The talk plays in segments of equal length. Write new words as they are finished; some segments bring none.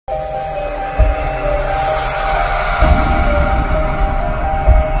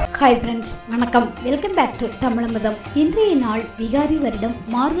Hi friends, வணக்கம். Welcome back to Tamizhamudham. இன்றைய நாள் விகாரி வருடம்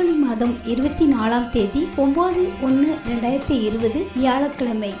மார்கழி மாதம் 24ஆம் தேதி 9/1/2020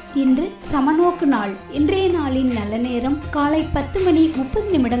 வியாழக்கிழமை. இன்று சமநோக்கு நாள். இன்றைய நாளின் நல்ல நேரம் காலை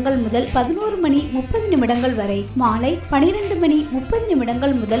 10:30 முதல் 11:30 வரை, மாலை 12:30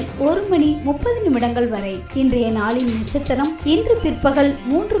 முதல் 1:30 வரை. இன்றைய நாளின் நட்சத்திரம் இன்று பிற்பகல்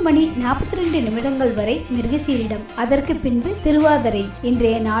 3:42 வரை மிருகசீரிடம், அதற்கு பின்பு திருவாதிரை.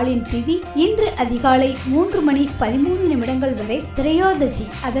 இன்றைய நாளின் திதி இன்று அதிகாலை 3:13 வரை திரையோதசி,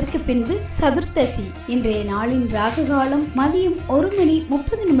 அதற்கு பின்பு சதுர்த்தசி. இன்றைய நாளின் ராகு காலம் மதியம்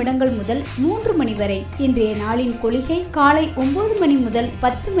 1:30 முதல் 3 மணி வரை. இன்றைய நாளின் கொளிகை காலை 9 மணி முதல்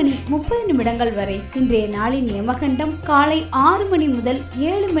 10:30 வரை. இன்றைய நாளின் யமகண்டம் காலை 6 மணி முதல்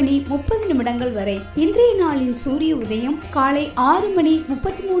 7:30 வரை. இன்றைய நாளின் சூரிய உதயம் காலை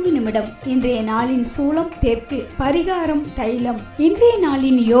 6:33. இன்றைய நாளின் சூலம் தெற்கு, பரிகாரம் தைலம். இன்றைய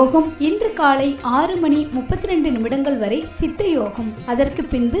நாளின் யோகம் இன்று காலை 6:32 வரை சித்த யோகம், அதற்கு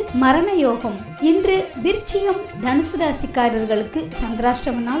பின்பு மரண யோகம். இன்று விருச்சிகம் தனுசு ராசிக்காரர்களுக்கு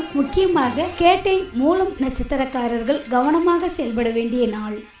சந்திராஷ்டம நாள். முக்கியமாக கேட்டை மூலம் நட்சத்திரக்காரர்கள் கவனமாக செயல்பட வேண்டிய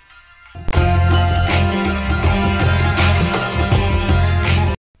நாள்.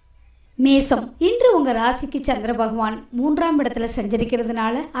 மேசம். இன்று உங்க ராசிக்கு சந்திர பகவான் 3ஆம் இடத்துல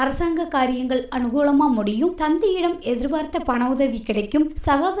சஞ்சரிக்கிறதுனால அரசாங்க காரியங்கள் அனுகூலமா முடியும். தந்தையிடம் எதிர்பார்த்த பண உதவி கிடைக்கும்.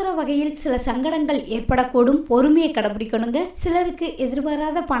 சகோதர வகையில் சில சங்கடங்கள் ஏற்படக்கூடும். பொறுமையை கடைபிடிக்கணுங்க. சிலருக்கு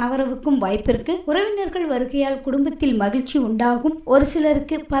எதிர்பாராத பணவரவுக்கும் வாய்ப்பு இருக்கு. உறவினர்கள் வருகையால் குடும்பத்தில் மகிழ்ச்சி உண்டாகும். ஒரு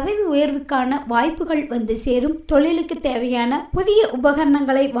சிலருக்கு பதவி உயர்வுக்கான வாய்ப்புகள் வந்து சேரும். தொழிலுக்கு தேவையான புதிய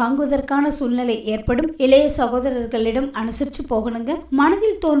உபகரணங்களை வாங்குவதற்கான சூழ்நிலை ஏற்படும். இளைய சகோதரர்களிடம் அனுசரிச்சு போகணுங்க.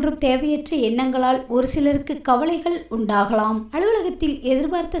 மனதில் தோன்றும் தேவை எண்ணங்களால் ஒரு சிலருக்கு கவலைகள் உண்டாகலாம். அலுவலகத்தில்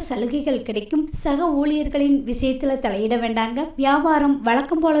எதிர்பார்த்த சலுகைகள் கிடைக்கும். சக ஊழியர்களின் விஷயத்துல தலையிட வேண்டாங்க. வியாபாரம்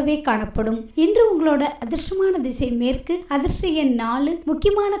வழக்கம் போலவே காணப்படும். இன்று உங்களோட அதிர்ஷ்டமான திசை மேற்கு. அதிர்ஷ்ட எண் 4.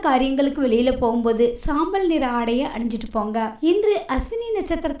 முக்கியமான காரியங்களுக்கு வெளியில போகும்போது சாம்பல் நிற ஆடைய அணிஞ்சிட்டு போங்க. இன்று அஸ்வினி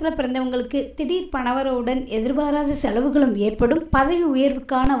நட்சத்திரத்துல பிறந்தவங்களுக்கு திடீர் பணவரவுடன் எதிர்பாராத செலவுகளும் ஏற்படும். பதவி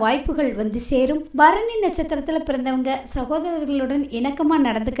உயர்வுக்கான வாய்ப்புகள் வந்து சேரும். பரணி நட்சத்திரத்துல பிறந்தவங்க சகோதரர்களுடன் இணக்கமா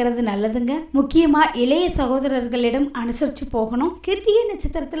நடந்துக்கிறது நல்லதுங்க. முக்கியமா இளைய சகோதரர்களிடம் அனுசரிச்சு போகணும். கிருத்திகை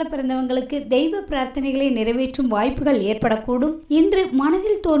நட்சத்திரத்துல பிறந்தவங்களுக்கு தெய்வ பிரார்த்தனைகளை நிறைவேற்றும் வாய்ப்புகள் ஏற்படக்கூடும். இன்று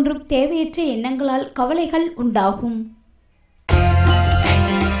மனதில் தோன்றும் தேவையற்ற எண்ணங்களால் கவலைகள் உண்டாகும்.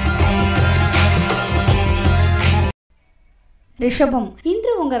 ரிஷபம்.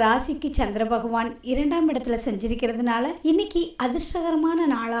 இன்று உங்க ராசிக்கு சந்திர பகவான் 2ஆம் இடத்துல சஞ்சரிக்கிறதுனால இன்னைக்கு அதிர்ஷ்டகரமான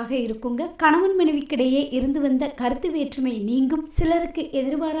நாளாக இருக்குங்க. கணவன் மனைவிக்கிடையே இருந்து வந்த கருத்து வேற்றுமை நீங்கும். சிலருக்கு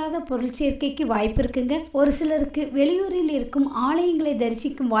எதிர்பாராத பொருள் சேர்க்கைக்கு வாய்ப்பு இருக்குங்க. ஒரு சிலருக்கு வெளியூரில் இருக்கும் ஆலயங்களை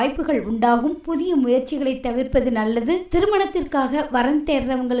தரிசிக்கும் வாய்ப்புகள் உண்டாகும். புதிய முயற்சிகளை தவிர்ப்பது நல்லது. திருமணத்திற்காக வரன்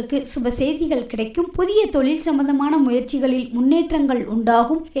தேடுறவங்களுக்கு சுப செய்திகள் கிடைக்கும். புதிய தொழில் சம்பந்தமான முயற்சிகளில் முன்னேற்றங்கள்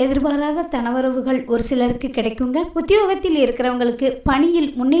உண்டாகும். எதிர்பாராத தனவரவுகள் ஒரு சிலருக்கு கிடைக்குங்க. உத்தியோகத்தில் இருக்கிற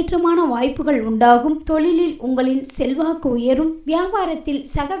பணியில் முன்னேற்றமான வாய்ப்புகள் உண்டாகும். தொழிலில் உங்களின் செல்வாக்கு உயரும். வியாபாரத்தில்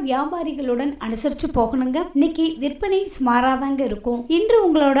சக வியாபாரிகளுடன் அனுசரிச்சு போகணுங்க. இன்னைக்கு விற்பனை சுமாராதாங்க இருக்கும். இன்று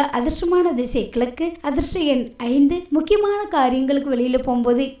உங்களோட அதிர்ஷ்டமான திசை கிழக்கு. அதிர்ஷ்ட எண் 5. முக்கியமான காரியங்களுக்கு வெளியில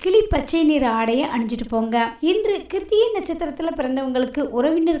போகும்போது கிளி பச்சை நிற ஆடைய அணிஞ்சிட்டு போங்க. இன்று கிருத்திகை நட்சத்திரத்துல பிறந்தவங்களுக்கு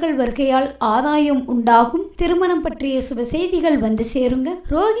உறவினர்கள் வருகையால் ஆதாயம் உண்டாகும். திருமணம் பற்றிய சுப செய்திகள் வந்து சேருங்க.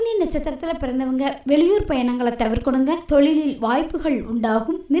 ரோகிணி நட்சத்திரத்துல பிறந்தவங்க வெளியூர் பயணங்களை தவிர்க்கணுங்க. தொழிலில் வாய்ப்புகள்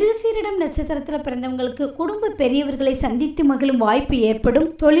உண்டாகும். மிருகசீரிடம் நட்சத்திரத்தில் பிறந்தவங்களுக்கு குடும்ப பெரியவர்களை சந்தித்து மகிழும் வாய்ப்பு ஏற்படும்.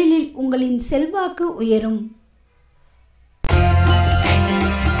 தொழிலில் உங்களின் செல்வாக்கு உயரும்.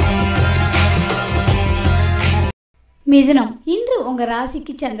 மிதுனம். இன்று உங்க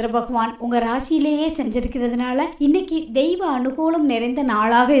ராசிக்கு சந்திர பகவான் உங்க ராசியிலேயே செஞ்சிருக்கிறதுனால இன்னைக்கு தெய்வ அனுகூலம் நிறைந்த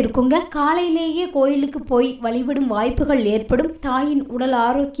நாளாக இருக்குங்க. காலையிலேயே கோயிலுக்கு போய் வழிபடும் வாய்ப்புகள் ஏற்படும். தாயின் உடல்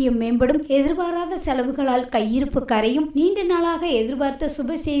ஆரோக்கியம் மேம்படும். எதிர்பாராத செலவுகளால் கையிருப்பு கரையும். நீண்ட நாளாக எதிர்பார்த்த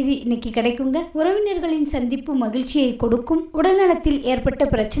சுப செய்தி இன்னைக்கு கிடைக்குங்க. உறவினர்களின் சந்திப்பு மகிழ்ச்சியை கொடுக்கும். உடல்நலத்தில் ஏற்பட்ட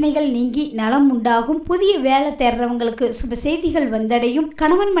பிரச்சனைகள் நீங்கி நலம் உண்டாகும். புதிய வேலை தேடுறவங்களுக்கு சுப செய்திகள் வந்தடையும்.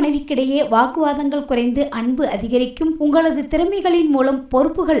 கணவன் மனைவிக்கிடையே வாக்குவாதங்கள் குறைந்து அன்பு அதிகரிக்கும். உங்களது திறமைகளின் மூலம்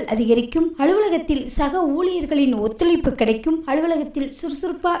பொறுப்புகள் அதிகரிக்கும். அலுவலகத்தில் சக ஊழியர்களின் ஒத்துழைப்பு கிடைக்கும். அலுவலகத்தில்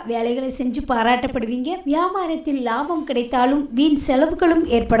சுறுசுறுப்பா வேலைகளை செஞ்சு பாராட்டப்படுவீங்க. வியாபாரத்தில் லாபம் கிடைத்தாலும் வீண் செலவுகளும்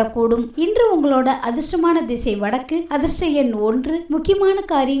ஏற்படக்கூடும். இன்று உங்களோட அதிர்ஷ்டமான திசை வடக்கு. அதிர்ஷ்ட எண் 1. முக்கியமான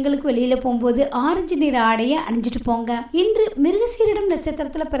காரியங்களுக்கு வெளியில போகும்போது ஆரஞ்சு நிற ஆடைய அணிஞ்சிட்டு போங்க. இன்று மிருகசீரிடம்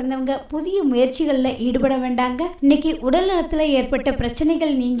நட்சத்திரத்துல பிறந்தவங்க புதிய முயற்சிகள்ல ஈடுபட வேண்டாங்க. இன்னைக்கு உடல் நலத்துல ஏற்பட்ட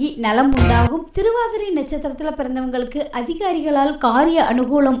பிரச்சனைகள் நீங்கி நலம் உண்டாகும். திருவாதிரை நட்சத்திரத்துல பிறந்தவங்களுக்கு பிறந்தவங்களுக்கு அதிகாரிகளால் காரிய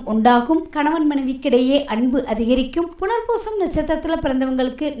அனுகூலம் உண்டாகும். கணவன் மனைவிக்கிடையே அன்பு அதிகரிக்கும். புனர்பூசம் நட்சத்திரத்தில்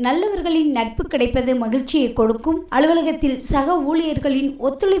பிறந்தவங்களுக்கு நல்லவர்களின் நட்பு கிடைப்பது மகிழ்ச்சியை கொடுக்கும். அலுவலகத்தில் சக ஊழியர்களின்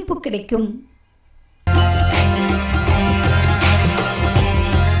ஒத்துழைப்பு கிடைக்கும்.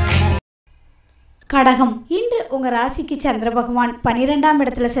 கடகம். இன்று உங்க ராசிக்கு சந்திர பகவான் 12ஆம்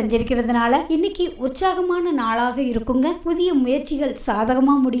இடத்துல சஞ்சரிக்கிறதுனால இன்னைக்கு உற்சாகமான நாளாக இருக்குங்க. புதிய முயற்சிகள்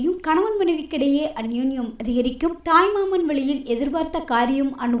சாதகமா முடியும். கணவன் மனைவிக்கிடையே அந்யோன்யம் அதிகரிக்கும். தாய்மாமன் வழியில் எதிர்பார்த்த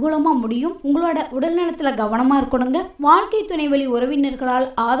காரியம் அனுகூலமா முடியும். உங்களோட உடல் நலத்துல கவனமா இருக்கணுங்க. வாழ்க்கை துணை வழி உறவினர்களால்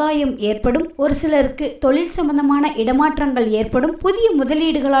ஆதாயம் ஏற்படும். ஒரு சிலருக்கு தொழில் சம்பந்தமான இடமாற்றங்கள் ஏற்படும். புதிய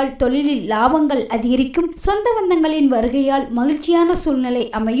முதலீடுகளால் தொழிலில் லாபங்கள் அதிகரிக்கும். சொந்த பந்தங்களின் வருகையால் மகிழ்ச்சியான சூழ்நிலை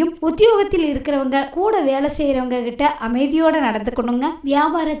அமையும். உத்தியோகத்தில் இருக்கிறவங்க கூட வேலை செய்யறவங்க கிட்ட அமைதியோட நடந்துக்கணுங்க.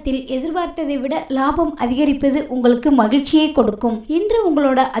 வியாபாரத்தில் எதிர்பார்த்ததை விட லாபம் அதிகரிப்பது உங்களுக்கு மகிழ்ச்சியை கொடுக்கும். இன்று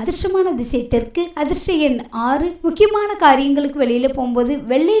உங்களோட அதிர்ஷ்டமான திசை தெற்கு. அதிர்ஷ்ட எண் 6. முக்கியமான காரியங்களுக்கு வெளியில போகும்போது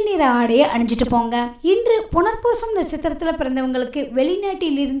வெள்ளை நிற ஆடையை அணிஞ்சிட்டு போங்க. இன்று புனர்பூசம் நட்சத்திரத்துல பிறந்தவங்களுக்கு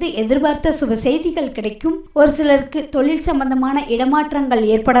வெளிநாட்டில் இருந்து எதிர்பார்த்த சுப செய்திகள் கிடைக்கும். ஒரு சிலருக்கு தொழில் சம்பந்தமான இடமாற்றங்கள்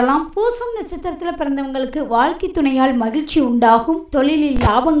ஏற்படலாம். பூசம் நட்சத்திரத்துல பிறந்தவங்களுக்கு வாழ்க்கை துணையால் மகிழ்ச்சி உண்டாகும். தொழிலில்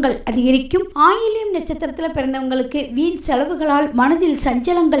லாபங்கள் அதிகரிக்கும். ஆயில்யம் நட்சத்திரத்தில் பிறந்தவங்களுக்கு வீண் செலவுகளால் மனதில்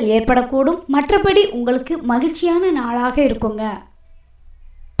சஞ்சலங்கள் ஏற்படக்கூடும். மற்றபடி உங்களுக்கு மகிழ்ச்சியான நாளாக இருக்குங்க.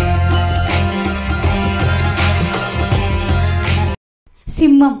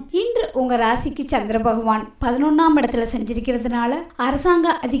 சிம்மம். இன்று உங்க ராசிக்கு சந்திர பகவான் 11ஆம் இடத்துல சஞ்சரிக்கிறதுனால அரசாங்க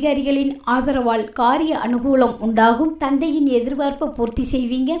அதிகாரிகளின் ஆதரவால் காரிய அனுகூலம் உண்டாகும். தந்தையின் எதிர்பார்ப்பை பூர்த்தி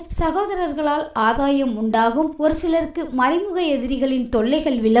செய்வீங்க. சகோதரர்களால் ஆதாயம் உண்டாகும். ஒரு சிலருக்கு மறைமுக எதிரிகளின்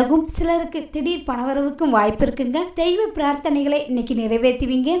தொல்லைகள் விலகும். சிலருக்கு திடீர் பணவரவுக்கும் வாய்ப்பு இருக்குங்க. தெய்வ பிரார்த்தனைகளை இன்னைக்கு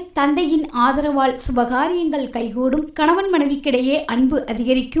நிறைவேற்றுவீங்க. தந்தையின் ஆதரவால் சுபகாரியங்கள் கைகூடும். கணவன் மனைவிக்கிடையே அன்பு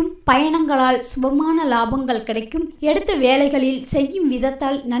அதிகரிக்கும். பயணங்களால் சுபமான லாபங்கள் கிடைக்கும். எடுத்த வேலைகளில் செய்யும்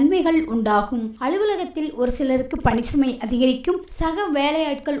விதத்தால் நன்மைகள் உண்டாகும். அலுவலகத்தில் ஒரு சிலருக்கு பணிச்சுமை அதிகரிக்கும். சக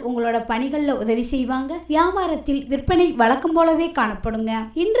வேலையாட்கள் உங்களோட பணிகள்ல உதவி செய்வாங்க. வியாபாரத்தில் விற்பனை வழக்கம் போலவே காணப்படுங்க.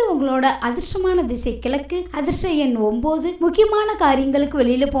 இன்று உங்களோட அதிர்ஷ்டமான திசை கிழக்கு. அதிர்ஷ்ட எண் 9. முக்கியமான காரியங்களுக்கு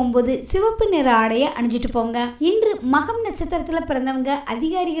வெளியில போகும்போது சிவப்பு நிற ஆடைய அணிஞ்சிட்டு போங்க. இன்று மகம் நட்சத்திரத்துல பிறந்தவங்க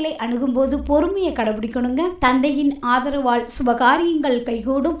அதிகாரிகளை அணுகும் போது பொறுமையை கடைபிடிக்கணுங்க. தந்தையின் ஆதரவால் சுபகாரியங்கள்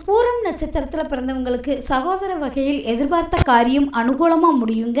கைகூடும். பூரம் நட்சத்திரத்துல பிறந்தவங்களுக்கு சகோதர வகையில் எதிர்பார்த்த காரியம் அனுகூலமா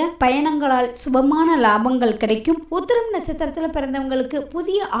முடியுங்க. பயணங்களால் சுபமான லாபங்கள் கிடைக்கும். உத்திரம் நட்சத்திரத்துல பிறந்தவங்களுக்கு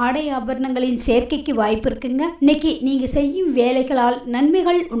புதிய ஆடை ஆபரணங்களின் சேர்க்கைக்கு வாய்ப்பு இருக்குங்க. இன்னைக்கு நீங்க செய்யும் வேலைகளால்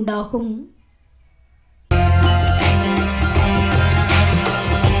நன்மைகள் உண்டாகும்.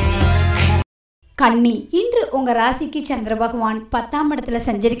 கன்னி. இன்று உங்க ராசிக்கு சந்திர பகவான் 10ஆம் இடத்துல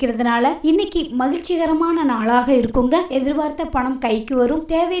சஞ்சரிக்கிறதுனால இன்னைக்கு மகிழ்ச்சிகரமான நாளாக இருக்குங்க. எதிர்பார்த்த பணம் கைக்கு வரும்.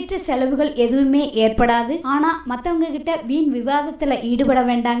 தேவையற்ற செலவுகள் எதுவுமே ஏற்படாது. ஆனா மத்தவங்க கிட்ட வீண் விவாதத்துல ஈடுபட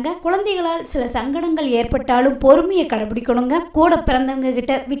வேண்டாங்க. குழந்தைகளால் சில சங்கடங்கள் ஏற்பட்டாலும் பொறுமையை கடைபிடிக்கணுங்க. கூட பிறந்தவங்க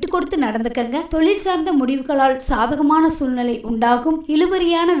கிட்ட விட்டு கொடுத்து நடந்துக்கங்க. தொழில் சார்ந்த முடிவுகளால் சாதகமான சூழ்நிலை உண்டாகும்.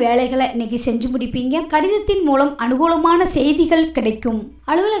 இழுபறியான வேலைகளை இன்னைக்கு செஞ்சு முடிப்பீங்க. கடிதத்தின் மூலம் அனுகூலமான செய்திகள் கிடைக்கும்.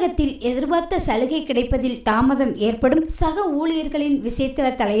 அலுவலகத்தில் எதிர்பார்த்த சலுகை கிடைப்பதில் தாமதம் ஏற்படும். சக ஊழியர்களின் விஷயத்துல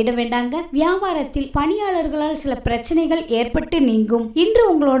தலையிட வேண்டாங்க. வியாபாரத்தில் பணியாளர்களால் சில பிரச்சனைகள் ஏற்பட்டு நீங்கும். இன்று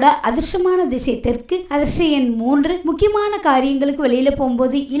உங்களோட அதிர்ஷ்டமான திசை தெற்கு. அதிர்ஷ்ட எண் 3. முக்கியமான காரியங்களுக்கு வெளியில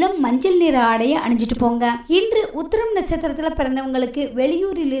போகும்போது இளம் மஞ்சள் நிற ஆடைய அணிஞ்சிட்டு போங்க. இன்று உத்திரம் நட்சத்திரத்துல பிறந்தவங்களுக்கு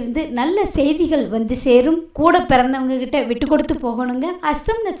வெளியூரில் இருந்து நல்ல செய்திகள் வந்து சேரும். கூட பிறந்தவங்க கிட்ட விட்டு கொடுத்து போகணுங்க.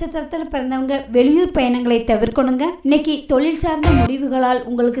 அஸ்தம் நட்சத்திரத்துல பிறந்தவங்க வெளியூர் பயணங்களை தவிர்க்கணுங்க. இன்னைக்கு தொழில் சார்ந்த முடிவுகளால்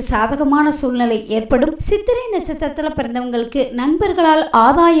உங்களுக்கு சாதகமான சூழ்நிலை ஏற்படும். சித்திரை நட்சத்திரத்துல பிறந்தவங்களுக்கு நண்பர்களால்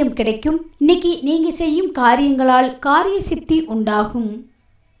ஆதாயம் கிடைக்கும். இன்னைக்கு நீங்க செய்யும் காரியங்களால் காரிய சித்தி உண்டாகும்.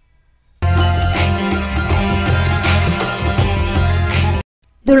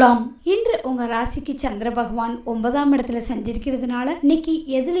 துலாம். இன்று உங்க ராசிக்கு சந்திர பகவான் 9ஆம் இடத்துல சஞ்சரிக்கிறதுனால இன்னைக்கு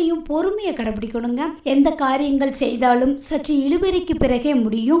எதுலையும் பொறுமையை கடைபிடிக்கணுங்க. எந்த காரியங்கள் செய்தாலும் சற்று இழுபறிக்கு பிறகே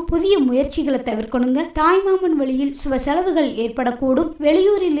முடியும். புதிய முயற்சிகளை தவிர்க்கணுங்க. தாய்மாமன் வழியில் சுப செலவுகள் ஏற்படக்கூடும்.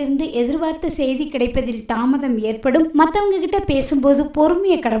 வெளியூரில் இருந்து எதிர்பார்த்த செய்தி கிடைப்பதில் தாமதம் ஏற்படும். மற்றவங்க கிட்ட பேசும்போது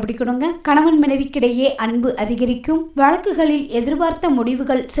பொறுமையை கடைபிடிக்கணுங்க. கணவன் மனைவிக்கிடையே அன்பு அதிகரிக்கும். வழக்குகளில் எதிர்பார்த்த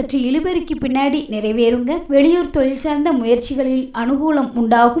முடிவுகள் சற்று இழுபறிக்கு பின்னாடி நிறைவேறுங்க. வெளியூர் தொழில் சார்ந்த முயற்சிகளில் அனுகூலம் உண்டு.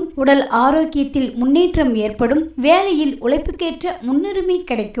 உண்டாகும். உடல் ஆரோக்கியத்தில் முன்னேற்றம் ஏற்படும். வேலையில் உழைப்புக்கேற்ற முன்னுரிமை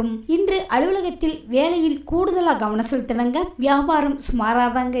கிடைக்கும். இன்று அலுவலகத்தில் வேலையில் கூடுதலா கவனம் செலுத்தினங்க. வியாபாரம்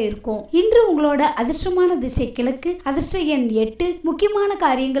சுமாராதாங்க இருக்கும். இன்று உங்களோட அதிர்ஷ்டமான திசை கிழக்கு. அதிர்ஷ்ட எண் 8. முக்கியமான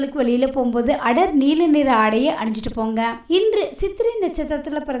காரியங்களுக்கு வெளியில போகும்போது அடர் நீல நிற ஆடையை அணிஞ்சிட்டு போங்க. இன்று சித்திரை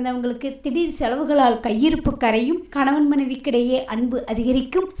நட்சத்திரத்துல பிறந்தவங்களுக்கு திடீர் செலவுகளால் கையிருப்பு கரையும். கணவன் மனைவிக்கிடையே அன்பு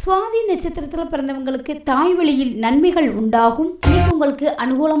அதிகரிக்கும். சுவாதி நட்சத்திரத்துல பிறந்தவங்களுக்கு தாய் வழியில் நன்மைகள் உண்டாகும். இன்னைக்கு உங்களுக்கு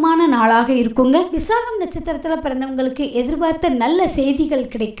அனுகூலமான நாளாக இருக்குங்க. விசாகம் நட்சத்திரத்துல பிறந்தவங்களுக்கு எதிர்பார்த்த நல்ல செய்திகள்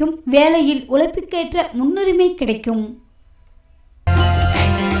கிடைக்கும். வேலையில் உழைப்புக்கேற்ற முன்னுரிமை கிடைக்கும்.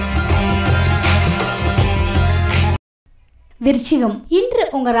 விருச்சிகம். இன்று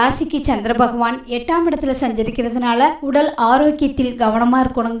உங்க ராசிக்கு சந்திர பகவான் 8ஆம் இடத்துல சஞ்சரிக்கிறதுனால உடல் ஆரோக்கியத்தில் கவனமா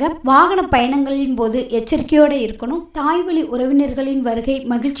இருக்கணுங்க. வாகன பயணங்களின் போது எச்சரிக்கையோட இருக்கணும். தாய்வழி உறவினர்களின் வருகை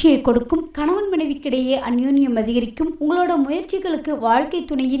மகிழ்ச்சியை கொடுக்கும். கணவன் மனைவிக்கிடையே அந்யோன்யம் அதிகரிக்கும். உங்களோட முயற்சிகளுக்கு வாழ்க்கை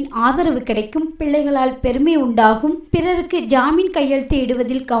துணையின் ஆதரவு கிடைக்கும். பிள்ளைகளால் பெருமை உண்டாகும். பிறருக்கு ஜாமீன் கையெழுத்து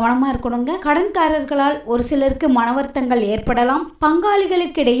இடுவதில் கவனமா இருக்கணுங்க. கடன்காரர்களால் ஒரு சிலருக்கு மனவர்த்தங்கள் ஏற்படலாம்.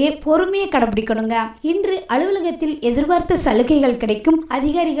 பங்காளிகளுக்கிடையே பொறுமையை கடைபிடிக்கணுங்க. இன்று அலுவலகத்தில் எதிர்பார்த்த சலுகைகள் கிடைக்கும்.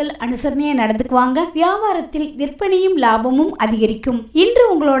 அதிகாரிகள் அனுசரணையா நடந்துக்குவாங்க. வியாபாரத்தில் விற்பனையும் லாபமும் அதிகரிக்கும். இன்று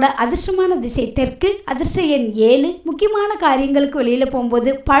உங்களோட அதிர்ஷ்டமான திசை தெற்கு. அதிர்ஷ்ட எண் 7. முக்கியமான காரியங்களுக்கு வெளியில போகும்போது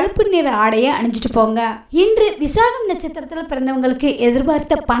பழுப்பு நிற ஆடையை அணிஞ்சிட்டு போங்க. இன்று விசாகம் நட்சத்திரத்தில் பிறந்தவங்களுக்கு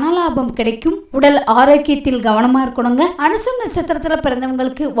எதிர்பார்த்த பண லாபம் கிடைக்கும். உடல் ஆரோக்கியத்தில் கவனமா இருக்கணுங்க. அனுசம் நட்சத்திரத்தில்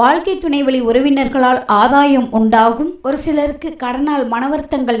பிறந்தவங்களுக்கு வாழ்க்கை துணை வழி உறவினர்களால் ஆதாயம் உண்டாகும். ஒரு சிலருக்கு கடனால்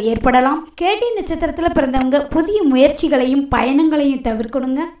மனவர்த்தங்கள் ஏற்படலாம். கேட்டி நட்சத்திரத்தில் பிறந்தவங்க புதிய முயற்சிகளையும் பயணங்களையும்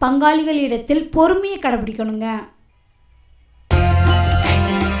தவிர்க்கணுங்க. பங்காளிகளிடத்தில் பொறுமையை கடைபிடிக்கணுங்க.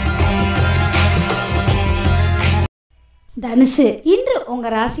 தனுசு. இன்று உங்க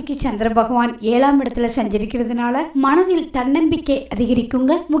ராசிக்கு சந்திர பகவான் 7ஆம் இடத்துல சஞ்சரிக்கிறதுனால மனதில் தன்னம்பிக்கை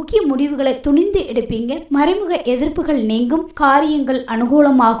அதிகரிக்குங்க. முக்கிய முடிவுகளை துணிந்து எடுப்பீங்க. மறைமுக எதிர்ப்புகள் நீங்கும். காரியங்கள்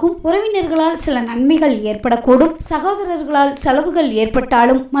அனுகூலமாகும். உறவினர்களால் சில நன்மைகள் ஏற்படக்கூடும். சகோதரர்களால் செலவுகள்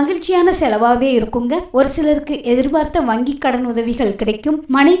ஏற்பட்டாலும் மகிழ்ச்சியான செலவாவே இருக்குங்க. ஒரு சிலருக்கு எதிர்பார்த்த வங்கி கடன் உதவிகள் கிடைக்கும்.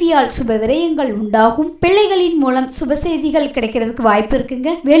 மனைவியால் சுப விரயங்கள் உண்டாகும். பிள்ளைகளின் மூலம் சுப செய்திகள் கிடைக்கிறதுக்கு வாய்ப்பு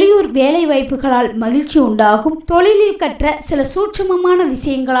இருக்குங்க. வெளியூர் வேலை வாய்ப்புகளால் மகிழ்ச்சி உண்டாகும். தொழிலில் கற்ற சில சூட்சமமான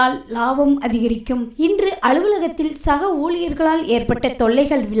விஷயங்களால் லாபம் அதிகரிக்கும். இன்று அலுவலகத்தில் சக ஊழியர்களால் ஏற்பட்ட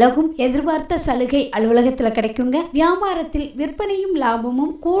தொல்லைகள் விலகும். எதிர்பார்த்த சலுகை அலுவலகத்தில் கிடைக்குங்க. வியாபாரத்தில் விற்பனையும்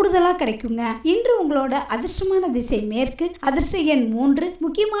லாபமும் கூடுதலா கிடைக்குங்க. இன்று உங்களோட அதிர்ஷ்டமான திசை மேற்கு. அதிர்ஷ்ட எண் 3.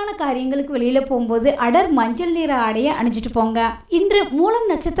 முக்கியமான காரியங்களுக்கு வெளியில போகும்போது அடர் மஞ்சள் நிற ஆடையை அணிஞ்சிட்டு போங்க. இன்று மூலம்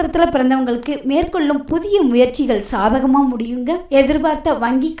நட்சத்திரத்துல பிறந்தவங்களுக்கு மேற்கொள்ளும் புதிய முயற்சிகள் சாதகமா முடியுங்க. எதிர்பார்த்த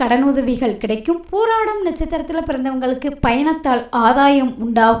வங்கி கடனுதவிகள் கிடைக்கும். பூராடம் நட்சத்திரத்துல பிறந்தவங்களுக்கு பயணத்தால் ஆதாயம்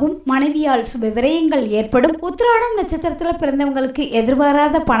உண்டாகும். மனைவியால் சுப விரயங்கள் ஏற்படும். உத்திராடம் நட்சத்திரத்தில் பிறந்தவங்களுக்கு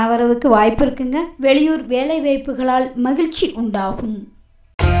எதிர்பாராத பணவரவுக்கு வாய்ப்பு இருக்குங்க. வெளியூர் வேலை வாய்ப்புகளால் மகிழ்ச்சி உண்டாகும்.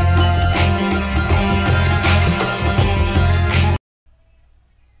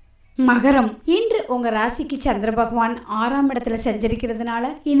 மகரம். இன்று உங்க ராசிக்கு சந்திர பகவான் 6ஆம் இடத்துல சஞ்சரிக்கிறதுனால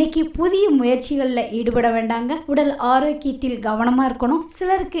இன்னைக்கு புதிய முயற்சிகள்ல ஈடுபட வேண்டாங்க. உடல் ஆரோக்கியத்தில் கவனமா இருக்கணும்.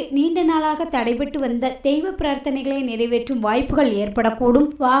 சிலருக்கு நீண்ட நாளாக தடைபட்டு வந்த தெய்வ பிரார்த்தனைகளை நிறைவேற்றும் வாய்ப்புகள் ஏற்படக்கூடும்.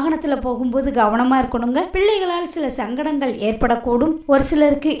 வாகனத்துல போகும்போது கவனமா இருக்கணுங்க. பிள்ளைகளால் சில சங்கடங்கள் ஏற்படக்கூடும். ஒரு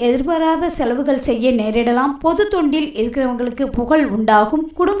சிலருக்கு எதிர்பாராத செலவுகள் செய்ய நேரிடலாம். பொது தொண்டில் இருக்கிறவங்களுக்கு புகழ் உண்டாகும்.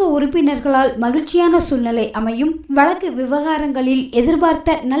 குடும்ப உறுப்பினர்களால் மகிழ்ச்சியான சூழ்நிலை அமையும். வழக்கு விவகாரங்களில்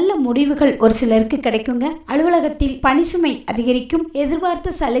எதிர்பார்த்த நல்ல முடிவுகள் ஒரு சிலருக்கு கிடைக்குங்க. அலுவலகத்தில் பணிசுமை அதிகரிக்கும்.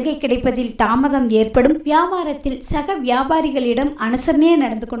 எதிர்பார்த்த சலுகை கிடைப்பதில் தாமதம் ஏற்படும். வியாபாரத்தில் சக வியாபாரிகளிடம் அனுசரணையா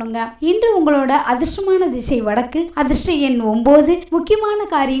நடந்துக்கணுங்க. இன்று உங்களோட அதிர்ஷ்டமான திசை வடக்கு. அதிர்ஷ்ட எண் 9. முக்கியமான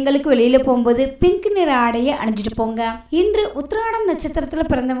காரியங்களுக்கு வெளியில போகும்போது பிங்க் நிற ஆடையை அணிஞ்சிட்டு போங்க. இன்று உத்திராடம் நட்சத்திரத்துல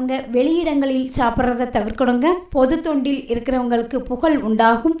பிறந்தவங்க வெளியிடங்களில் சாப்பிட்றத தவிர்க்கணுங்க. பொது தொண்டில் இருக்கிறவங்களுக்கு புகழ்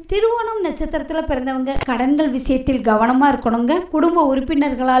உண்டாகும். திருவோணம் நட்சத்திரத்துல பிறந்தவங்க கடன்கள் விஷயத்தில் கவனமா இருக்கணுங்க. குடும்ப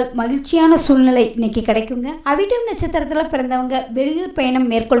உறுப்பினர்களால் மகிழ்ச்சியான சூழ்நிலை இன்னைக்கு கிடைக்குங்க. அவிட்டம் நட்சத்திரத்துல பிறந்தவங்க வெளியூர் பயணம்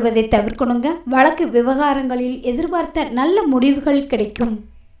மேற்கொள்வதை தவிர்க்கணுங்க. வழக்கு விவகாரங்களில் எதிர்பார்த்த நல்ல முடிவுகள் கிடைக்கும்.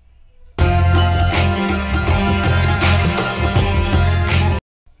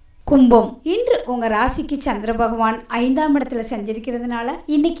 கும்பம். இன்று உங்க ராசிக்கு சந்திர பகவான் 5ஆம் இடத்துல சஞ்சரிக்கிறதுனால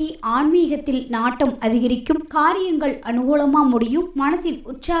இன்னைக்கு ஆன்மீகத்தில் நாட்டம் அதிகரிக்கும். காரியங்கள் அனுகூலமா முடியும். மனதில்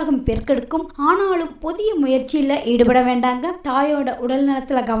உற்சாகம் பெருக்கெடுக்கும். ஆனாலும் புதிய முயற்சியில ஈடுபட வேண்டாங்க. தாயோட உடல்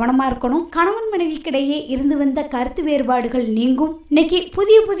நலத்துல கவனமா இருக்கணும். கணவன் மனைவிக்கிடையே இருந்து வந்த கருத்து வேறுபாடுகள் நீங்கும். இன்னைக்கு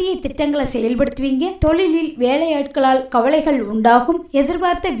புதிய திட்டங்களை செயல்படுத்துவீங்க. தொழிலில் வேலையாட்களால் கவலைகள் உண்டாகும்.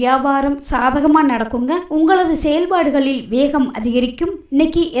 எதிர்பார்த்த வியாபாரம் சாதகமா நடக்குங்க. உங்களது செயல்பாடுகளில் வேகம் அதிகரிக்கும்.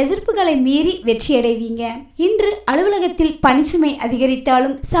 இன்னைக்கு எதிர்ப்புகளை மீறி வெற்றி அடைவீங்க. இன்று அலுவலகத்தில் பணிசுமை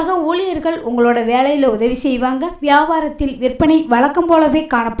அதிகரித்தாலும் சக ஊழியர்கள் உங்களோட வேலையில உதவி செய்வாங்க. வியாபாரத்தில் விற்பனை வழக்கம் போலவே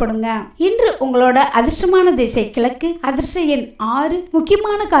காணப்படுங்க. இன்று உங்களோட அதிர்ஷ்டமான திசை கிழக்கு. அதிர்ஷ்ட எண் 6.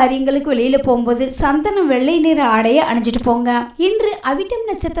 முக்கியமான காரியங்களுக்கு வெளியில போகும்போது சந்தன வெள்ளை நிற ஆடைய அணிஞ்சிட்டு போங்க. இன்று அவிட்டம்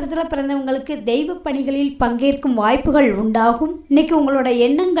நட்சத்திரத்துல பிறந்தவங்களுக்கு தெய்வ பணிகளில் பங்கேற்கும் வாய்ப்புகள் உண்டாகும். இன்னைக்கு உங்களோட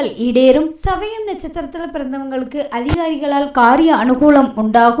எண்ணங்கள் ஈடேறும். சதயம் நட்சத்திரத்துல பிறந்தவங்களுக்கு அதிகாரிகளால் காரிய அனுகூலம்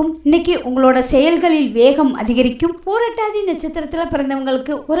உண்டாகும். இன்னைக்கு உங்களோட செயல்களில் வேகம் அதிகரிக்கும். பூரட்டாதி நட்சத்திரத்துல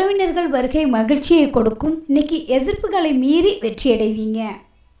பிறந்தவங்களுக்கு உறவினர்கள் வருகை மகிழ்ச்சியை கொடுக்கும். இன்னைக்கு எதிர்ப்புகளை மீறி வெற்றி அடைவீங்க.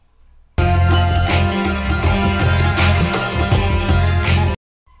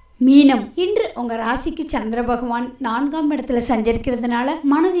 மீனம். இன்று உங்க ராசிக்கு சந்திர பகவான் 4ஆம் இடத்துல சஞ்சரிக்கிறதுனால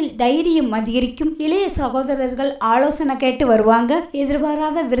மனதில் தைரியம் அதிகரிக்கும். இளைய சகோதரர்கள் ஆலோசனை கேட்டு வருவாங்க.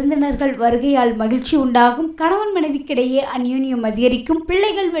 எதிர்பாராத விருந்தினர்கள் வருகையால் மகிழ்ச்சி உண்டாகும். கணவன் மனைவிக்கிடையே அந்யோன்யம் அதிகரிக்கும்.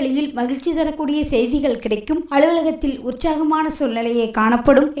 பிள்ளைகள் வழியில் மகிழ்ச்சி தரக்கூடிய செய்திகள் கிடைக்கும். அலுவலகத்தில் உற்சாகமான சூழ்நிலையை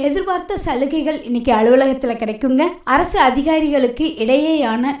காணப்படும். எதிர்பார்த்த சலுகைகள் இன்னைக்கு அலுவலகத்துல கிடைக்குங்க. அரசு அதிகாரிகளுக்கு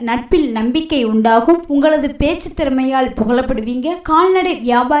இடையேயான நட்பில் நம்பிக்கை உண்டாகும். உங்களது பேச்சு திறமையால் புகழப்படுவீங்க. கால்நடை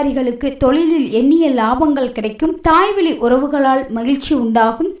வியாபாரி தொழிலில் எண்ணிய லாபங்கள் கிடைக்கும். தாய்வழி உறவுகளால் மகிழ்ச்சி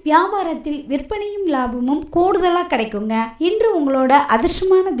உண்டாகும். வியாபாரத்தில் விற்பனையும் லாபமும் கூடுதலா கிடைக்குங்க. இன்று உங்களோட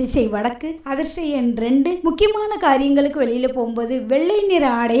அதிர்ஷ்டமான திசை வடக்கு. அதிர்ஷ்ட எண் 2. முக்கியமான காரியங்களுக்கு வெளியில போகும்போது வெள்ளை நிற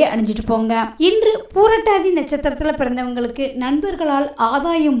ஆடையை அணிஞ்சிட்டு போங்க. இன்று பூரட்டாதி நட்சத்திரத்துல பிறந்தவங்களுக்கு நண்பர்களால்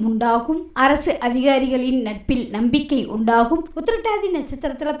ஆதாயம் உண்டாகும். அரசு அதிகாரிகளின் நட்பில் நம்பிக்கை உண்டாகும். உத்திரட்டாதி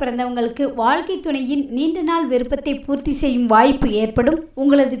நட்சத்திரத்துல பிறந்தவங்களுக்கு வாழ்க்கை துணையின் நீண்ட நாள் விருப்பத்தை பூர்த்தி செய்யும் வாய்ப்பு ஏற்படும்.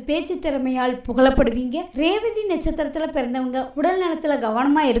 உங்களது பேச்சு திறமையால் புகழப்படுவீங்க. ரேவதி நட்சத்திரத்துல பிறந்தவங்க உடல் நலத்துல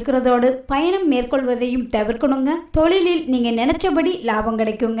கவனமா இருக்கிறதோடு பயணம் மேற்கொள்வதையும் தவிர்க்கணுங்க. தொழிலில் நீங்க நினைச்சபடி லாபம்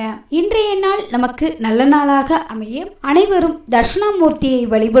கிடைக்குங்க. இன்றைய நாள் நமக்கு நல்ல நாளாக அமையும். அனைவரும் தட்சிணாமூர்த்தியை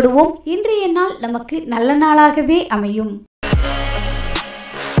வழிபடுவோம். இன்றைய நாள் நமக்கு நல்ல நாளாகவே அமையும்.